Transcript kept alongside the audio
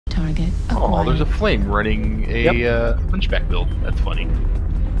target acquired. Oh, there's a flame running a hunchback build. That's funny.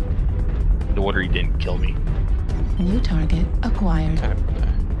 No wonder he didn't kill me. New target acquired.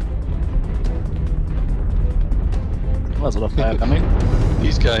 There's a lot of fire coming.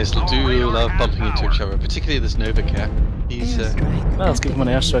 These guys do love bumping into each other, particularly this Nova Cat. He's Airstrike Well, let's give him an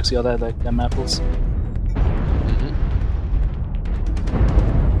airstrike, see how that like them apples.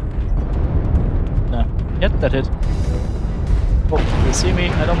 No. Yep, that hit. Oh, they see me.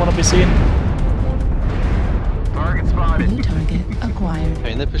 I don't want to be seen. Target spotted. New target acquired. I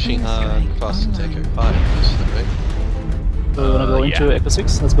mean, they're pushing hard and fast into Echo 5, most of them, right? So we're gonna go into Echo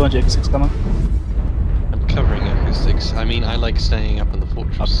 6. Let's go into Echo 6, come on. I'm covering Echo 6. I mean, I like staying up in the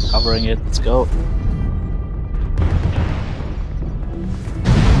fortress. I'm covering it. Let's go.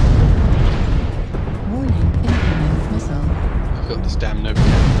 Warning, incoming missile. I've got this damn Nova Cat.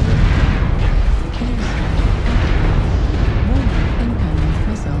 Airstrike. Warning, incoming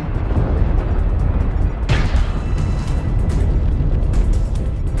missile.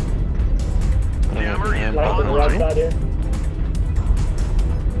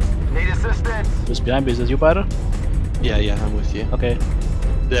 Need assistance. Who's behind me? Is this you, Biter? Yeah, I'm with you. Okay.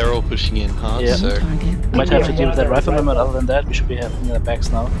 They're all pushing in hard, Yeah. so... New target We might have to deal with that acquired. rifleman, but other than that, we should be having their backs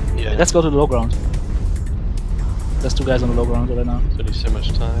now. Yeah, Let's go to the low ground. There's two guys on the low ground right now. it's only so much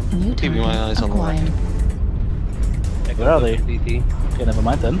time. New Keeping my target eyes on the acquired. left. Where are they? Okay, never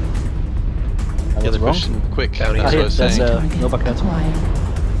mind then. I Yeah, was they're wrong. pushing quick, Ah, that's what I here, was there's saying. a Nova Cat. Acquired.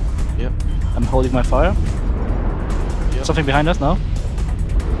 Yep, I'm holding my fire. Yep. Something behind us now.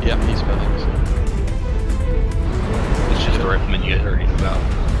 yep, he's behind us. It's just the rifleman you guys already know about.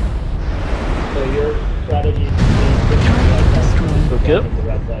 So your strategy is Target destroyed. Good kill. the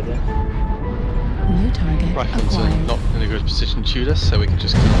right side, yeah? New target Riflemen's acquired. not in a good position to shoot us, so we can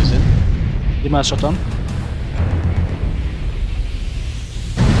just close in. Give my shot down.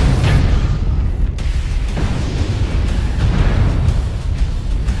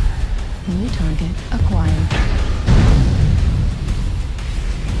 New target acquired.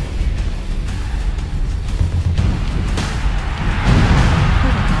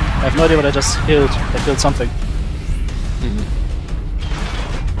 I have no idea what I just killed. I killed something. Box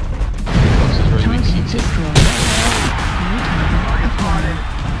is very weak Target seated. destroyed. New target acquired.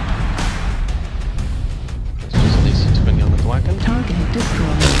 Let's just DC to bring on the wagon. Target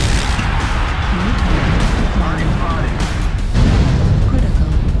destroyed. New target acquired.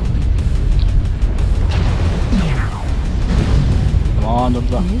 Critical. Come on, don't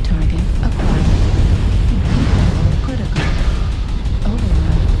block. New target acquired. Critical.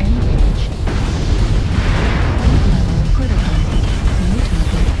 Override engaged. Level critical. New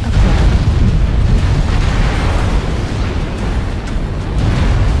target acquired.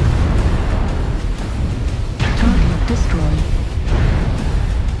 Target destroyed.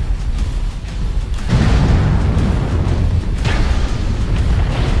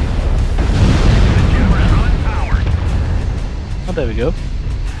 Oh, there we go.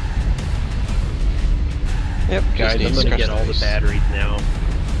 Yep, Guys, I'm gonna get all the batteries now.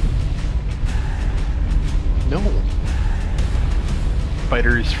 No.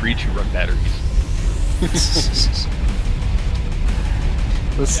 Fighter is free to run batteries.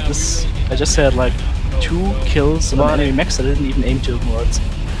 This I just had like 2 kills on enemy mechs that I didn't even aim towards.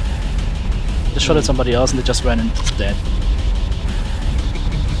 Just shot at somebody else and they just ran and dead.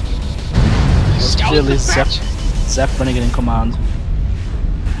 Was clearly Zap running it in command.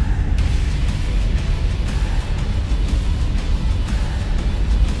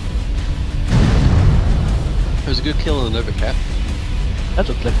 It was a good kill on the Nova Cat. That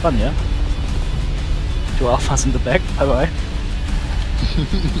looked like fun, yeah? 2 alphas in the back, bye bye.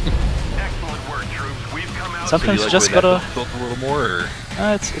 Excellent work, troops. We've come out. Sometimes So you do just like the way gotta... that built a little more, or?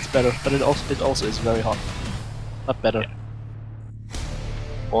 it's better, but it also is very hot. Not better.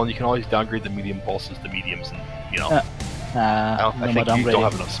 Well, you can always downgrade the medium pulses to mediums, and you know. I I think you don't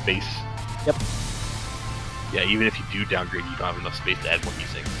have enough space. Yep. Yeah, even if you do downgrade, you don't have enough space to add more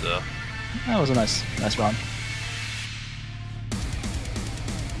music. So That was a nice round.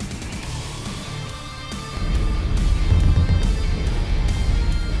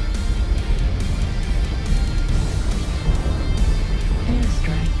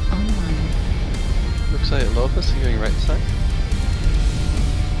 Airstrike online. Looks like a lot of us are going right side.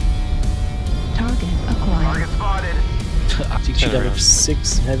 Target acquired. Target spotted. Arctic Cheetah with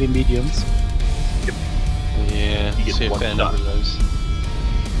 6 heavy mediums. Yeah, You get see a one fair shot. number of those.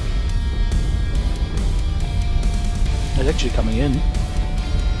 It's actually coming in.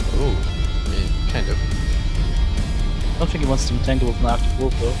 Oh, yeah, kind of. I don't think he wants to tangle with an Arctic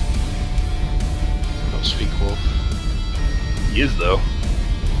Wolf though. Not Speak Wolf. he is though.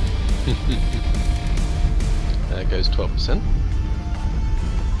 There goes 12%.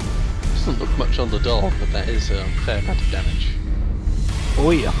 Doesn't look much on the doll, but that is a fair amount of damage. Oh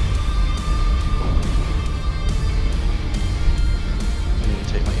yeah. I'm gonna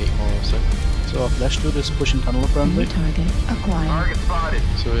take like 8 more or so. So our flash dude is pushing tunnel apparently. New target acquired. Target spotted.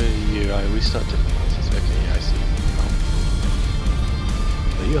 So we start different ones. Okay, yeah, I see.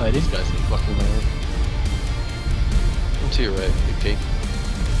 Where are you hiding? These guys are fucking around. To your right, big P.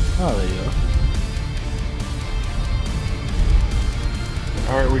 Oh, there you are.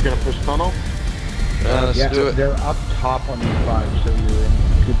 Alright, we're gonna push tunnel? Let's Yeah, do it. they're up top on E5, so you're in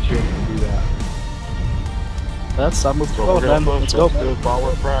good shape to do that. Let's move So forward we're then. gonna Let's push, go. let's do it while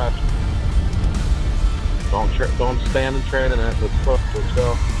we're fresh. Don't stand and trade in it, let's push, let's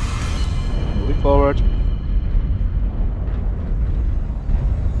go. Moving forward.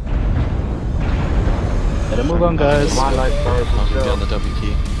 Better move on, guys. My light stars, let's Knocking go. down the W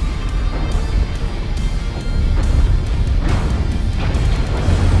key.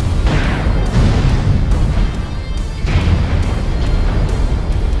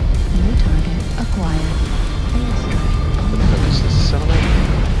 New target acquired. Airstrike online. Focus this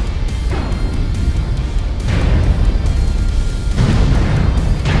settlement.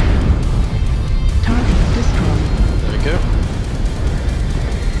 Target destroyed. There we go.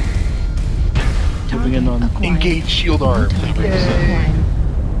 Moving in on Acquired. Engage shield New arm. target Yay.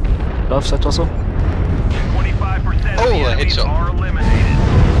 acquired. left side also. 25% Oh, of the a enemies headshot. are eliminated.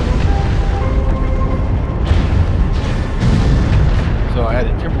 So I had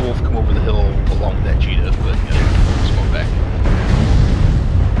a Timberwolf come over the hill along with that cheetah, but just going back.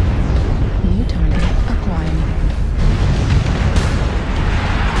 New target acquired.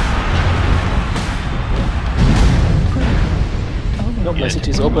 Critical. Nope, my Yeah,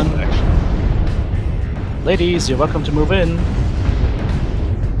 city's Timberwolf, open. actually. Ladies, you're welcome to move in.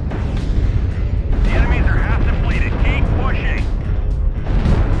 The enemies are half depleted. Keep pushing.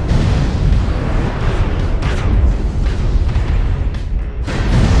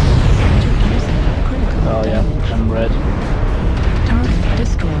 Introducing critical Oh yeah, damage. I'm red. Target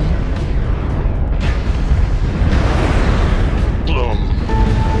destroyed. Boom.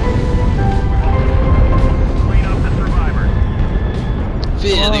 Clean up the survivors.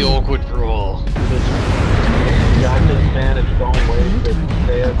 Fear the awkward brawl. You got this man, it's going wasted.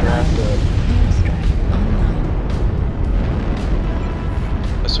 Stay aggressive. Airstrike online.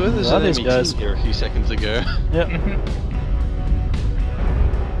 I swear there's Well, an these enemy guys- team here a few seconds ago. Yep.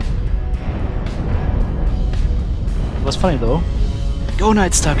 It was funny though. Go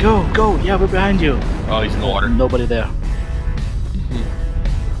Nightstar, go, go! Yeah, we're behind you. Oh, he's in the water. Nobody there.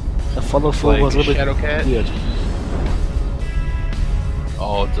 The follow through Like was a little bit Shadowcat? weird.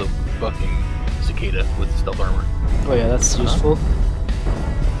 Oh, it's a fucking cicada with stealth armor. Oh yeah, that's useful.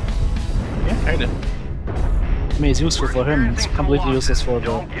 Yeah, kinda. I mean, it's useful for him. It's completely useless for the.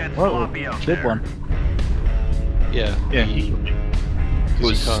 Don't get Oh, sloppy out killed there. one. Yeah. Yeah, he.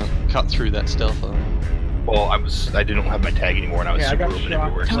 Because you can't cut through that stealth armor. Well, I didn't have my tag anymore, and I was Yeah, I super got open shot.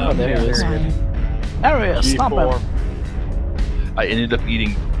 everywhere. Oh, So there he is. Acquired. There he is, stop G4. him. I ended up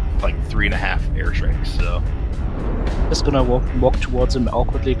eating like 3.5 airstrikes. So Just gonna walk towards him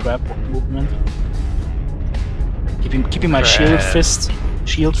awkwardly, grab movement. Keeping my shield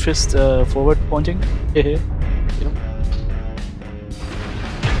fist forward pointing.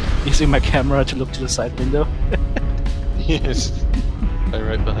 Using my camera to look to the side window. Yes.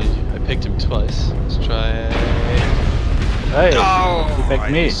 Right behind you. I picked him twice. Let's try. Hey, Oh, you picked I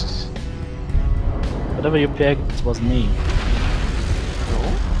me. missed. Whatever you picked, it wasn't me.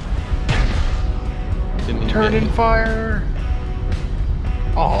 Didn't even turn hit and me. fire.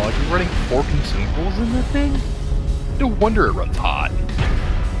 Oh, you're running 4 consumables in that thing? No wonder it runs hot.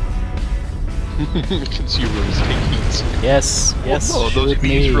 Consumers take heat. Yes, yes. Well, no, those shoot can be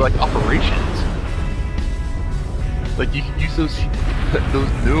me. used for like operations. Like you can use those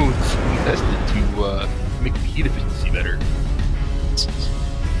nodes tested to make the heat efficiency better.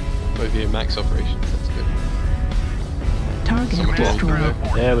 Maybe a max operations. That's good. Target Someone told me destroyed.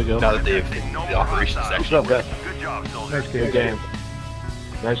 that. There we go. Now that they've the operations Good actually job, guys. Good job, soldier. Nice Good game. game.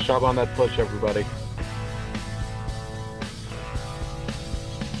 Nice job on that push, everybody.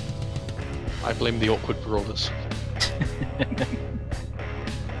 I blame the awkward brawlers.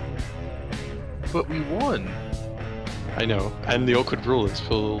 But we won. I know. And the awkward brawlers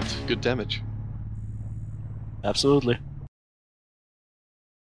pulled good damage. Absolutely.